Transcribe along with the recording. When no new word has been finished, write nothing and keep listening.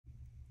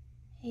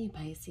Hey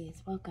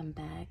Pisces, welcome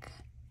back.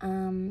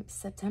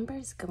 September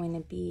is going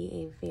to be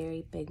a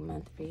very big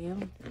month for you.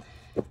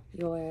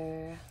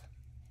 You're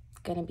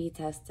going to be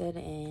tested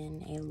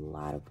in a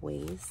lot of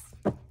ways.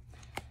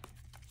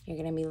 You're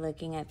going to be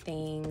looking at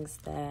things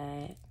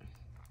that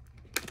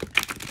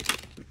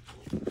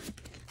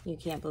you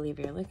can't believe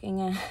you're looking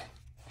at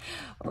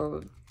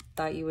or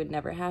thought you would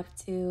never have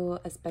to,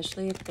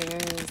 especially if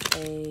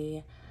there's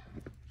a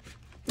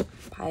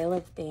pile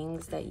of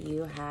things that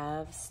you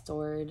have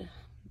stored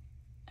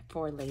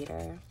for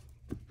later.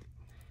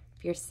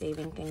 If you're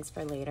saving things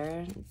for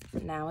later,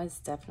 now is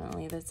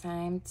definitely the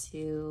time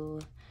to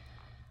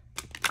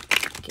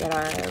get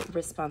our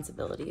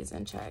responsibilities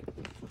in check.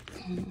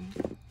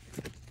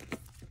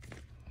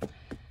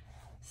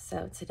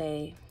 So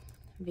today,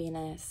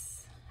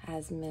 Venus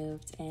has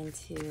moved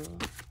into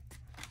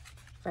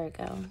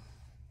Virgo.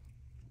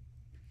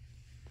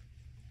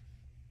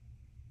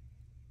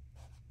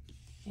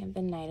 And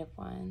the Knight of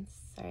Wands.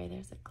 Sorry,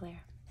 there's a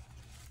glare.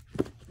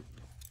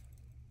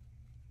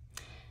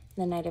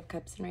 The Knight of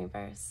Cups in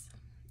reverse.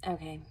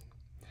 Okay.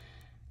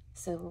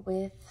 So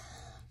with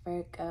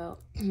Virgo,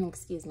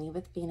 excuse me,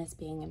 with Venus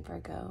being in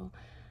Virgo,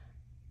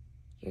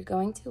 you're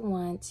going to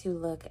want to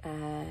look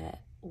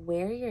at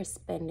where you're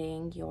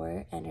spending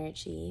your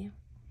energy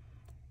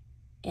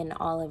in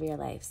all of your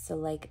life. So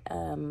like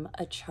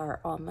a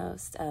chart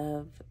almost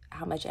of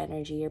how much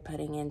energy you're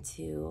putting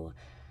into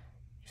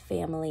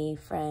family,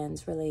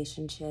 friends,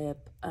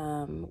 relationship,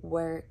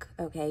 work.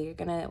 Okay, you're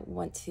gonna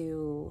want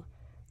to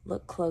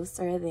look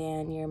closer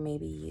than you're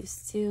maybe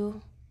used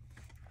to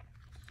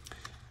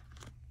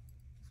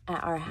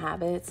at our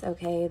habits,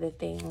 okay? The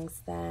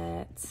things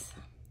that,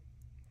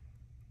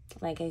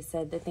 like I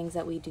said, the things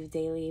that we do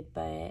daily,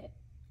 but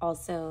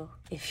also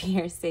if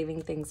you're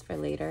saving things for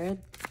later,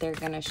 they're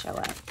gonna show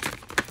up.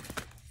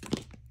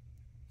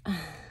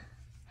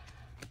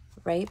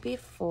 Right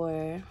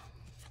before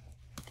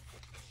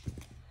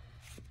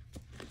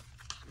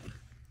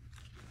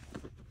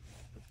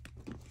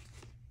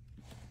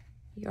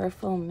your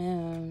full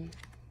moon,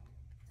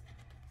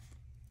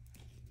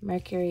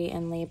 Mercury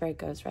in Libra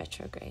goes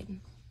retrograde.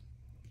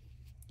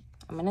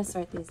 I'm going to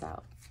sort these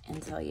out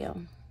and tell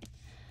you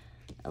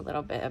a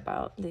little bit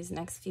about these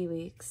next few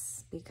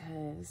weeks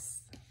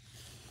because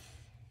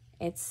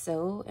it's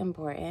so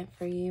important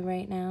for you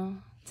right now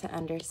to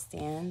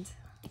understand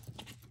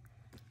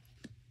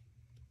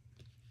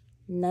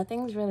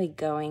nothing's really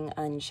going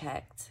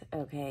unchecked,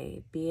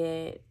 okay? Be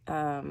it,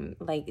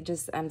 like,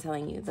 just, I'm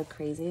telling you, the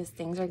craziest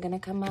things are gonna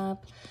come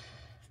up.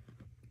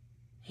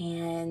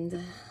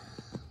 And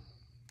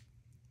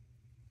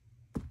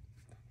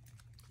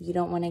you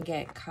don't want to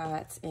get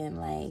caught in,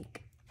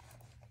 like,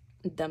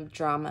 the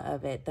drama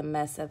of it, the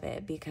mess of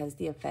it, because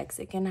the effects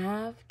it can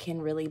have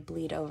can really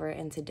bleed over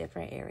into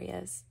different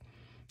areas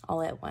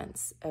all at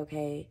once,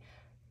 okay?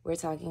 We're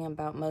talking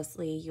about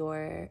mostly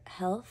your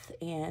health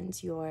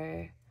and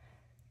your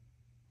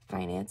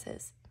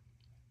finances,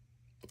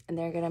 and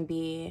they're gonna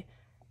be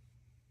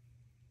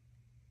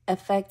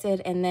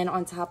affected. And then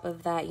on top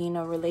of that, you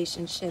know,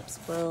 relationships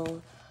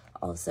will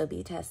also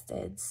be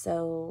tested.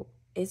 So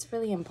it's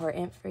really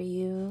important for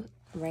you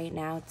right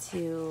now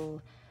to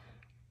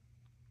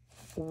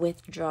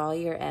withdraw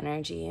your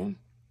energy.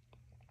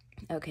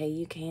 Okay,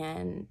 you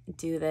can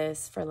do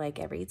this for like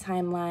every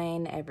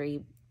timeline,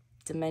 every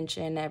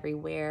dimension,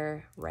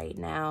 everywhere right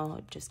now.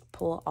 Just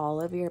pull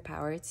all of your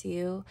power to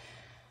you,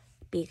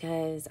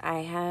 because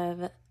I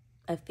have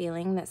a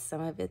feeling that some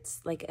of it's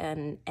like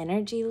an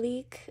energy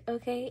leak,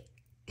 okay?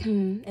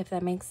 If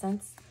that makes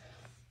sense.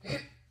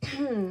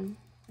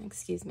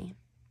 Excuse me.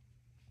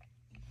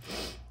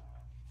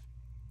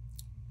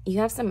 You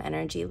have some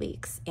energy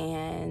leaks,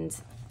 and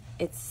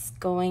it's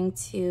going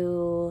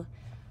to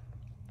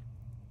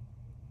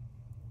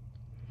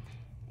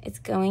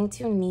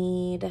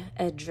need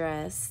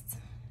addressed.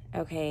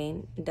 Okay,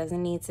 it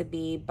doesn't need to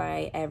be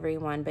by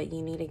everyone, but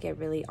you need to get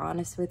really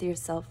honest with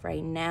yourself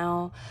right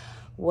now.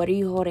 What are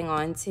you holding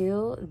on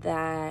to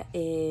that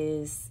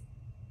is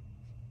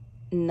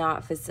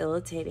not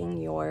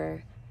facilitating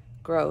your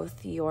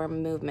growth, your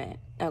movement?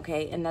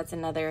 Okay, and that's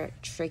another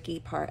tricky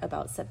part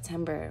about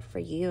September for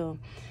you,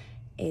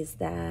 is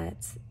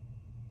that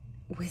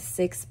with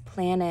 6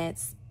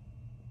 planets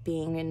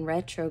being in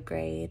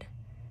retrograde,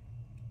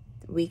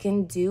 we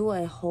can do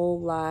a whole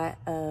lot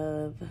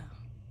of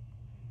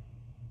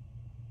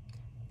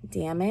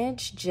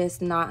damage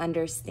just not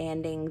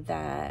understanding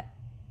that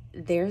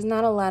there's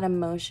not a lot of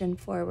motion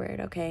forward,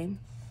 okay?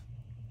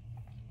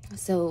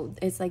 So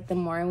it's like the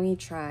more we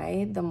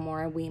try, the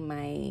more we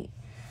might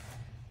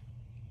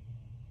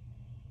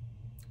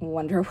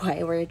wonder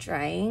why we're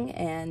trying.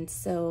 And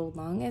so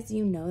long as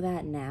you know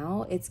that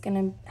now, it's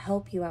gonna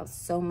help you out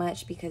so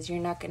much, because you're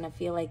not gonna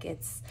feel like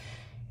it's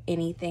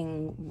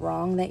anything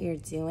wrong that you're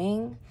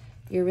doing.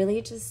 You're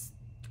really just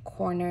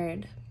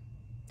cornered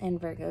in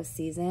Virgo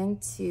season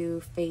to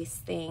face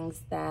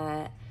things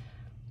that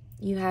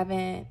you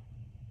haven't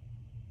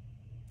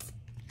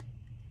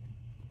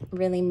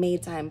really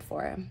made time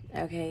for,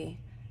 okay?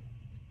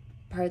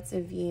 Parts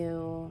of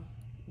you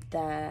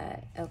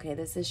that, okay,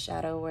 this is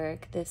shadow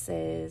work. This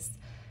is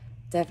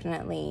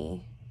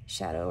definitely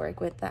shadow work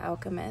with the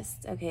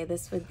Alchemist. Okay,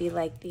 this would be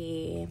like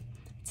the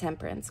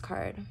Temperance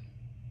card.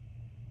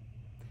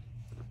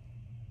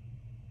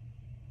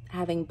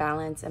 Having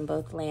balance in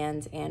both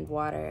land and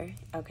water.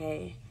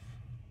 Okay,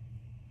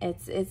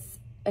 it's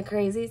a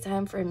crazy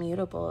time for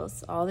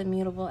mutables. All the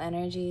mutable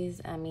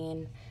energies. I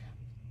mean,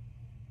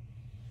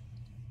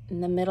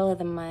 in the middle of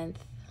the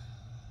month,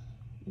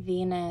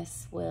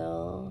 Venus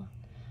will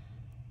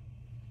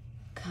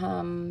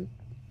come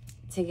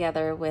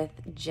together with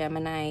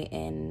Gemini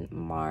and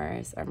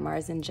Mars, or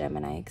Mars and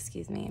Gemini,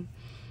 excuse me.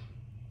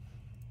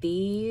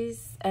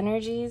 These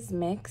energies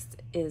mixed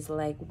is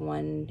like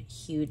one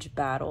huge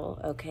battle,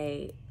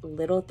 okay?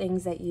 Little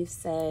things that you've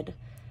said,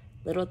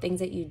 little things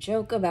that you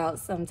joke about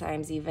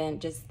sometimes, even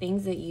just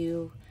things that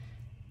you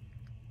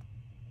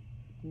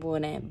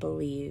wouldn't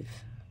believe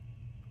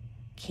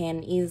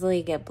can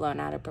easily get blown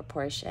out of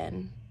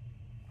proportion.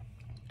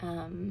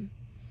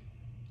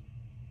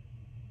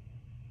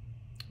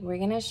 We're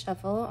going to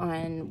shuffle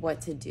on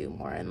what to do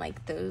more in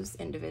like those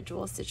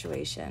individual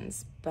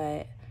situations,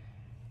 but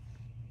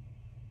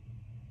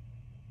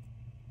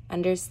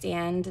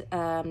understand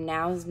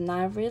now is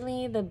not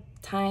really the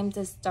time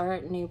to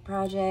start new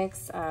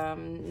projects,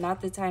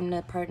 not the time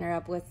to partner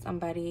up with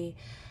somebody.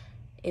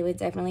 It would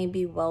definitely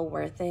be well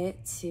worth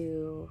it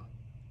to,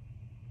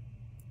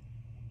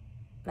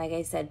 like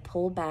I said,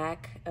 pull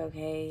back,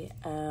 okay,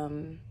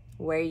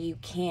 where you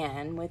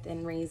can,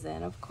 within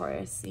reason, of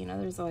course. You know,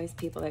 there's always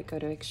people that go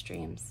to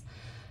extremes.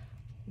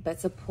 But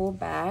to pull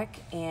back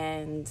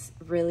and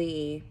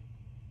really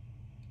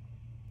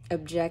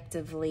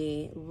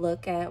objectively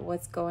look at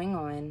what's going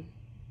on,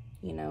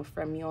 you know,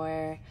 from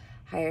your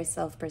higher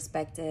self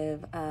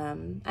perspective.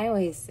 I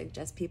always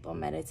suggest people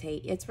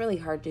meditate. It's really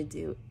hard to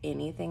do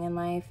anything in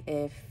life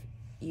if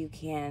you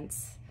can't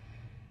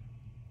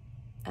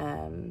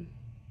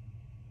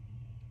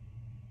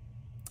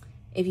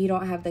if you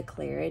don't have the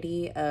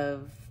clarity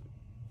of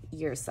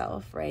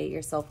yourself, right?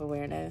 Your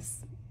self-awareness,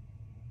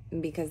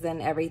 because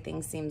then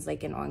everything seems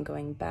like an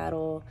ongoing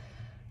battle.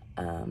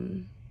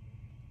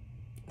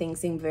 Things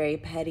seem very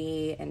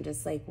petty and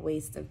just like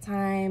waste of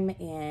time.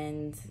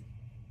 And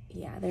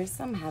yeah, there's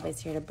some habits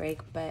here to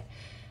break, but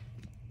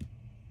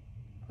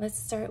let's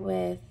start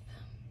with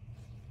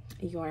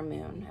your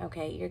moon.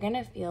 Okay, you're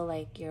gonna feel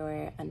like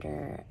you're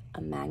under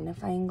a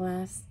magnifying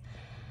glass.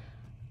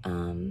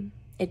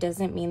 It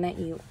doesn't mean that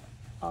you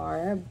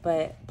are,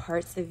 but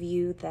parts of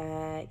you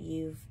that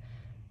you've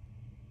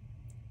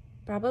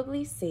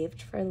probably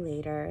saved for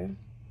later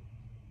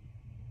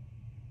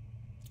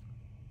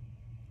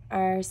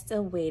are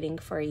still waiting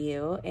for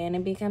you, and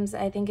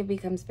I think it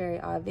becomes very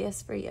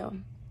obvious for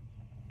you.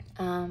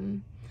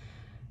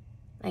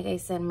 Like I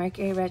said,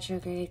 Mercury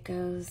retrograde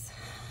goes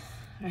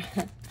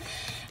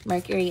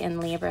Mercury in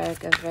Libra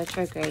goes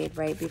retrograde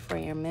right before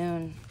your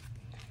moon,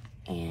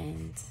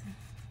 and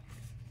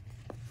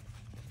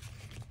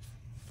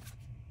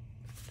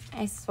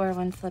I swear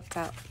one flipped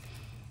out.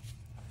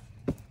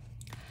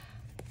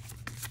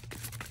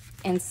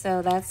 And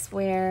so that's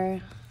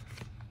where,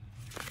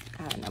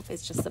 I don't know if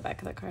it's just the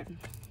back of the card.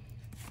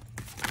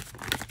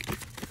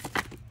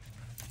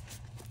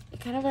 It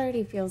kind of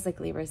already feels like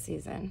Libra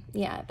season.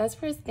 Yeah,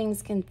 that's where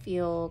things can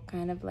feel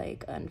kind of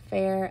like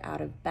unfair,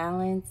 out of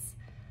balance.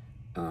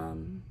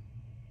 And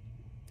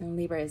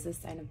Libra is a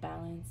sign of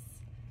balance.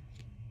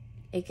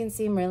 It can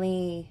seem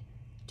really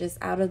just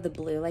out of the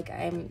blue. Like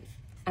I'm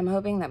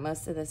hoping that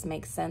most of this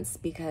makes sense,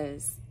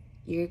 because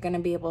you're going to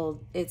be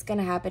it's going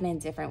to happen in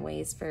different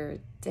ways for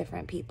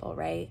different people,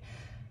 right?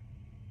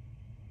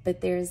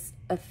 But there's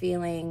a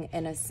feeling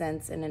and a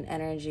sense and an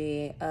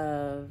energy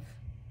of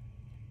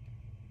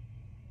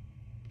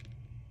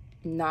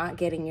not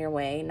getting your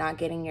way, not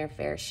getting your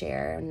fair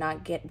share,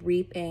 not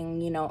reaping,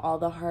 you know, all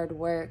the hard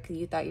work.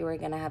 You thought you were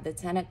going to have the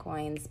 10 of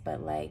coins,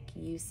 but like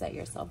you set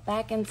yourself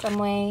back in some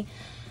way.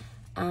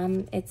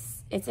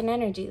 It's an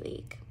energy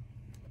leak.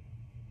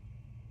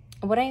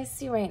 What I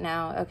see right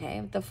now,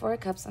 okay, the 4 of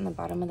Cups on the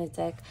bottom of the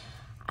deck,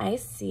 I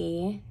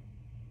see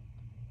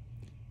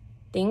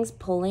things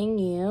pulling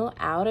you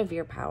out of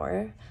your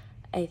power.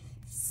 I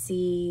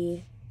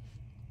see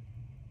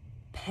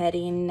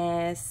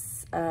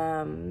pettiness,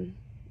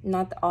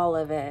 not all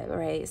of it,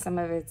 right? Some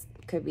of it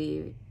could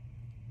be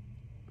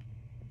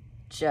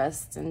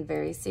just and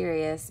very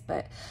serious,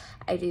 but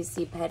I do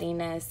see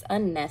pettiness,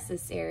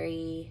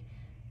 unnecessary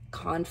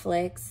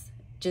conflicts,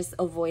 just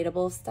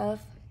avoidable stuff.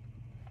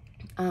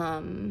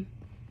 And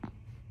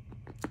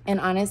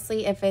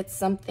honestly, if it's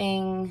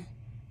something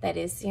that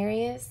is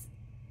serious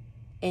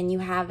and you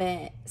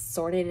haven't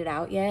sorted it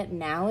out yet,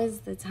 now is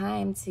the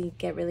time to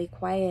get really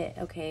quiet.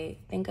 Okay,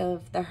 think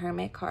of the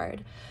Hermit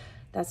card.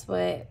 That's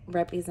what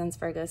represents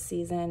Virgo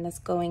season. That's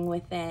going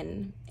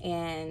within.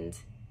 And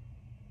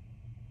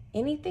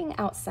anything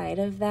outside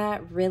of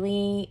that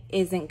really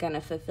isn't going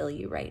to fulfill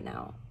you right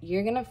now.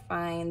 You're going to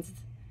find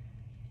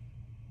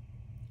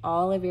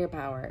all of your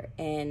power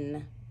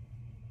in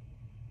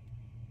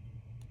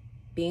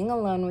being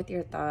alone with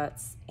your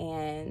thoughts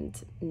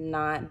and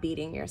not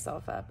beating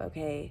yourself up,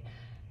 okay?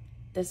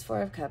 This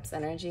Four of Cups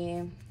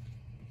energy,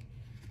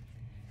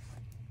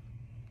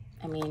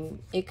 I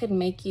mean, it could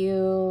make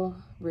you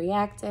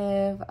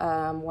reactive,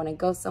 want to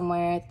go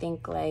somewhere,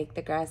 think like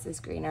the grass is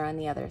greener on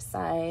the other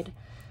side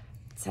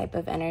type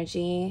of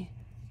energy.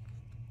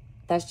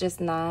 That's just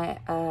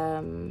not,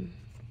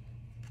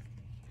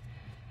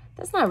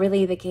 that's not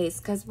really the case,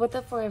 because what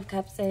the Four of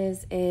Cups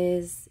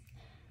is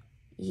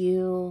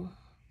you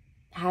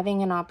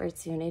having an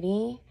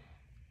opportunity,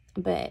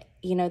 but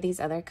you know, these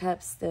other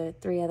cups, the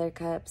three other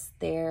cups,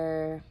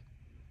 they're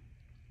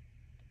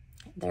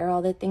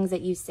all the things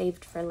that you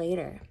saved for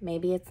later.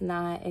 Maybe it's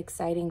not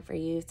exciting for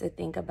you to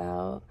think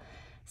about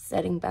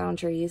setting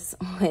boundaries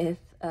with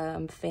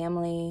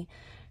family,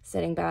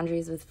 setting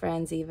boundaries with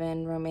friends,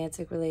 even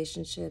romantic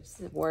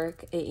relationships,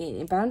 work,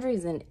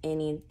 boundaries in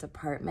any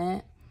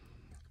department.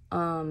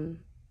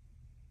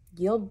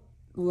 You'll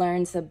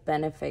learn to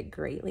benefit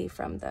greatly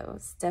from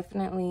those.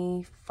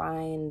 Definitely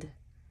find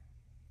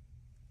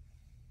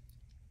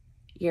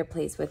your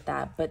place with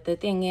that. But the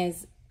thing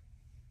is,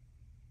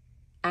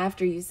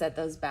 after you set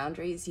those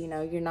boundaries, you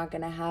know, you're not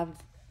going to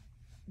have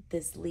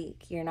this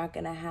leak. You're not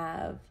going to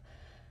have...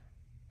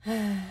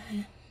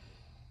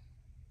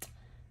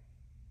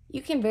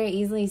 You can very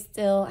easily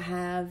still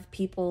have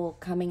people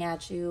coming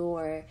at you,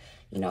 or,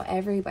 you know,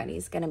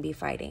 everybody's going to be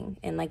fighting.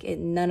 And, like,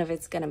 none of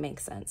it's going to make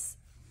sense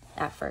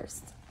at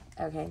first,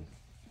 okay?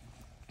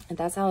 And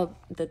that's how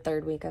the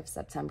third week of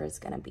September is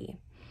going to be.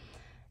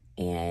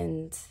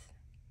 And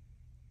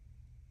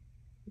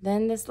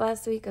then this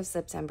last week of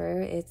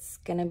September, it's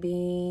going to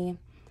be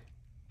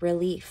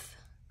relief,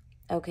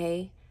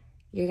 okay?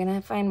 You're going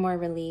to find more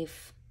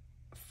relief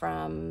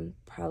from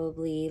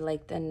probably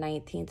like the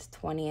 19th,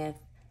 20th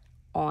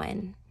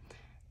on.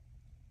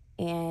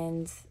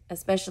 And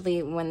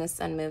especially when the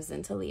sun moves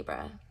into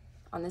Libra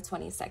on the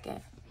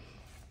 22nd.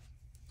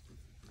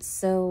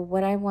 So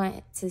what I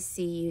want to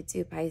see you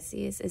do,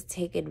 Pisces, is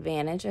take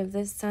advantage of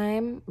this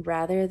time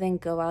rather than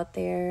go out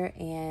there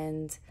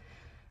and,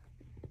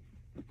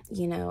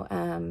 you know,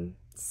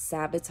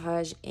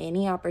 sabotage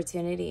any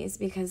opportunities,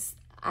 because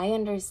I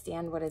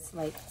understand what it's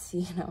like to,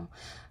 you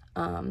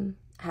know,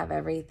 have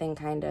everything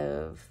kind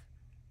of,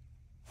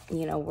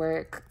 you know,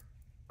 work,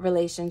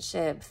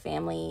 relationship,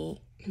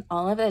 family,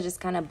 all of that just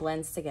kind of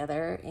blends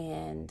together,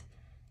 and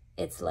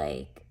it's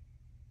like,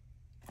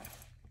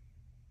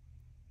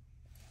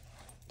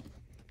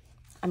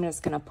 I'm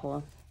just gonna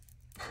pull.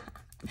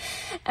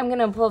 I'm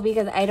gonna pull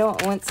because I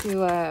don't want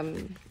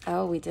to,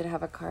 oh, we did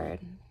have a card.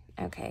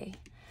 Okay.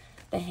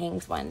 The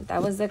Hanged One.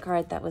 That was the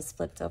card that was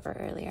flipped over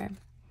earlier.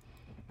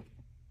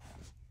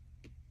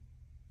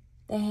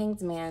 The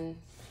Hanged Man.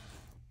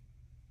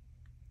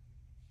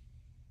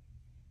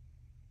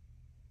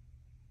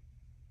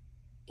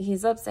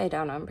 He's upside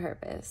down on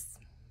purpose.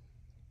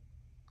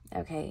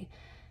 Okay.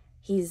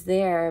 He's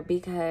there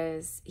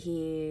because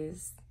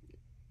he's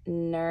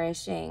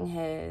nourishing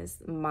his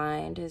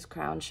mind, his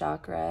crown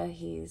chakra.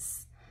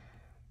 He's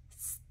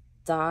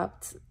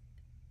stopped,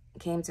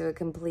 came to a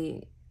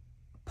complete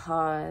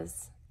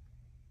pause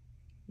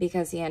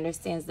because he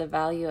understands the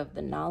value of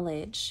the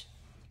knowledge.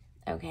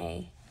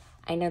 Okay.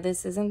 I know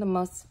this isn't the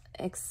most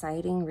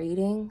exciting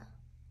reading,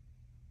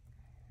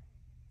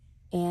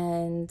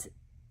 and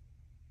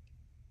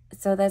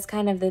so that's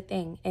kind of the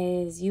thing,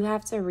 is you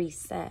have to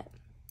reset.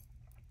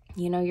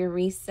 You know, you're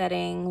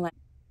resetting. Like,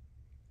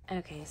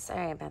 okay,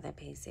 sorry about that,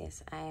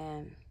 Pisces.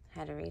 I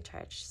had to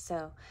recharge.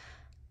 So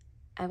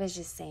I was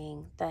just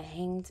saying, the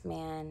Hanged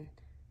Man,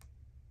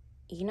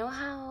 you know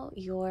how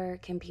your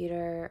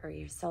computer or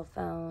your cell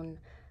phone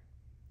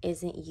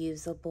isn't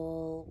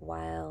usable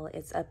while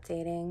it's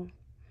updating?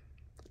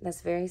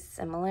 That's very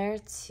similar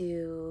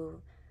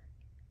to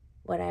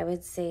what I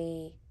would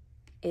say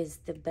is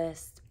the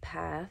best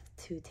path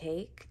to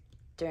take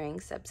during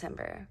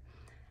September.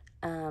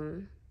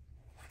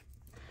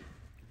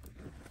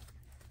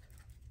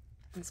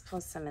 Let's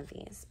pull some of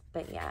these.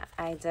 But yeah,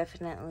 I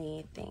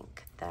definitely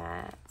think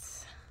that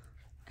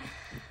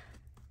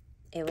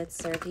it would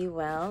serve you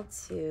well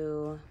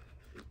to,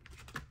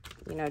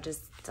 you know,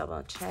 just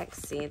double check.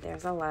 See,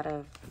 there's like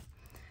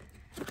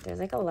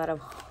a lot of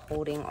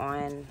holding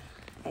on,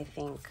 I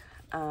think.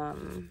 But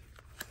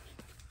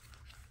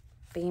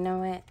you know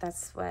what?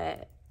 That's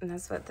what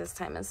this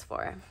time is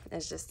for.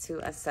 It's just to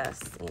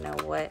assess, you know,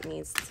 what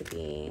needs to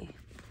be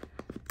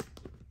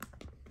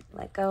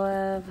let go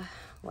of,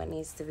 what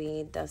needs to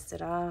be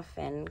dusted off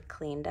and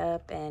cleaned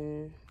up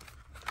and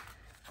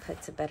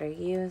put to better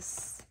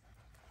use.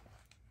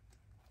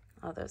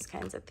 All those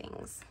kinds of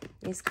things.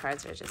 These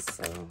cards are just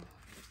so...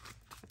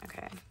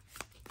 Okay.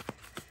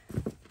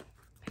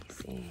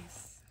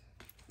 Pisces.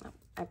 Oh,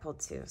 I pulled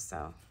two,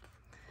 so...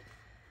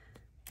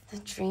 The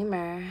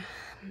Dreamer,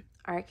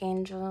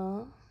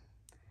 Archangel,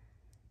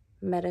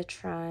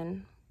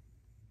 Metatron.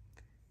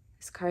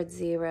 This card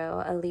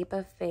 0, a leap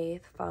of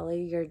faith, follow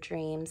your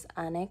dreams,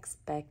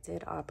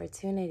 unexpected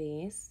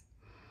opportunities.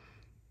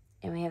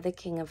 And we have the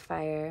King of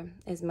Fire.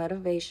 Is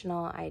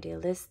motivational,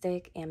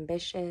 idealistic,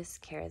 ambitious,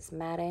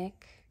 charismatic.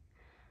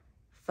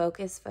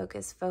 Focus,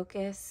 focus,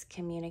 focus.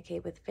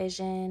 Communicate with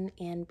vision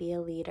and be a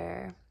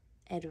leader.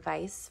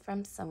 Advice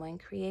from someone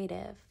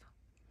creative.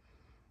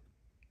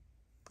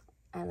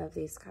 I love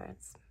these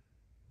cards.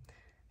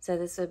 So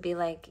this would be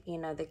like, you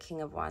know, the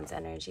King of Wands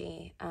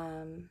energy.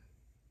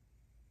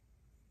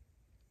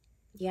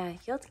 Yeah,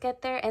 you'll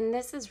get there. And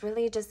this is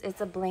really just,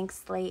 it's a blank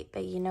slate.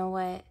 But you know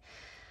what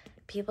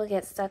people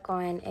get stuck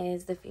on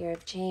is the fear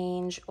of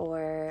change,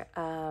 or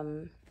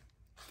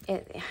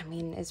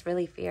it's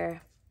really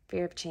fear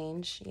of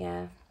change.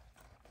 Yeah.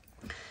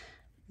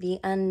 The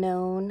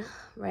unknown,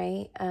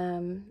 right?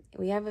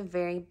 We have a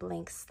very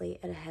blank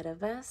slate ahead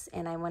of us,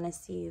 and I want to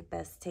see you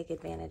best take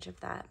advantage of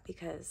that,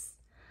 because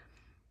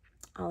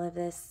all of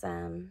this,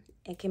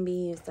 it can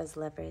be used as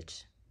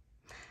leverage.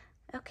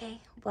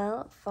 Okay,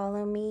 well,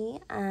 follow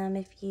me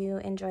if you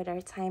enjoyed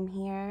our time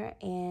here,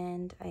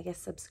 and I guess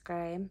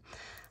subscribe,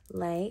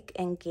 like,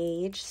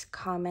 engage,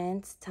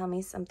 comment, tell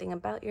me something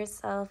about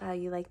yourself, how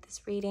you like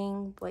this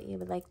reading, what you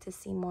would like to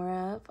see more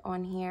of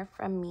on here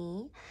from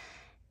me,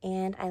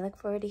 and I look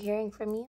forward to hearing from you.